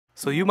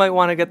So you might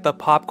want to get the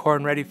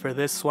popcorn ready for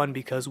this one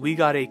because we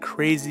got a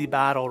crazy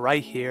battle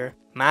right here.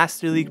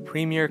 Master League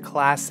Premier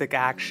Classic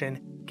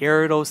action.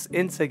 Gyarados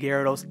into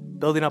Gyarados,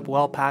 building up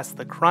well past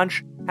the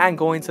crunch and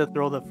going to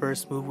throw the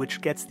first move,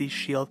 which gets the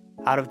shield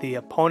out of the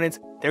opponent.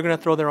 They're going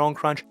to throw their own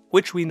crunch,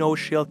 which we know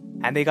shield,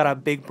 and they got a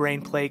big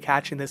brain play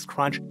catching this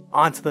crunch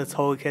onto the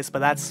Togekiss, but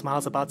that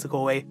Smile's about to go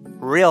away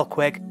real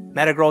quick.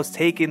 Metagross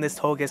taking this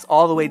Togekiss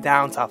all the way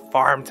down to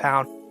Farm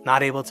Town,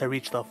 not able to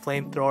reach the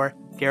flamethrower.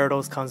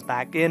 Gyarados comes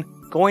back in,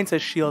 going to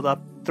shield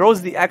up,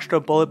 throws the extra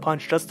bullet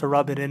punch just to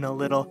rub it in a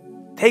little,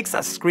 takes a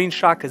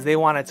screenshot because they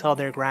want to tell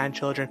their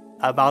grandchildren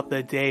about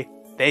the day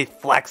they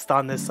flexed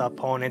on this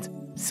opponent.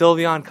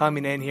 Sylveon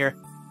coming in here,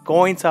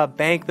 going to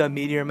bank the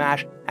Meteor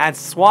Mash and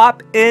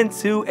swap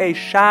into a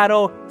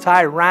Shadow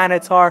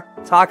Tyranitar.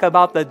 Talk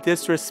about the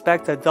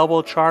disrespect to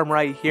Double Charm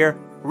right here.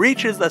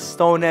 Reaches the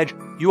Stone Edge.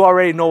 You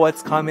already know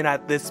what's coming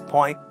at this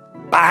point.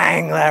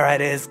 Bang, there it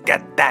is.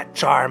 Get that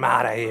charm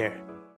out of here.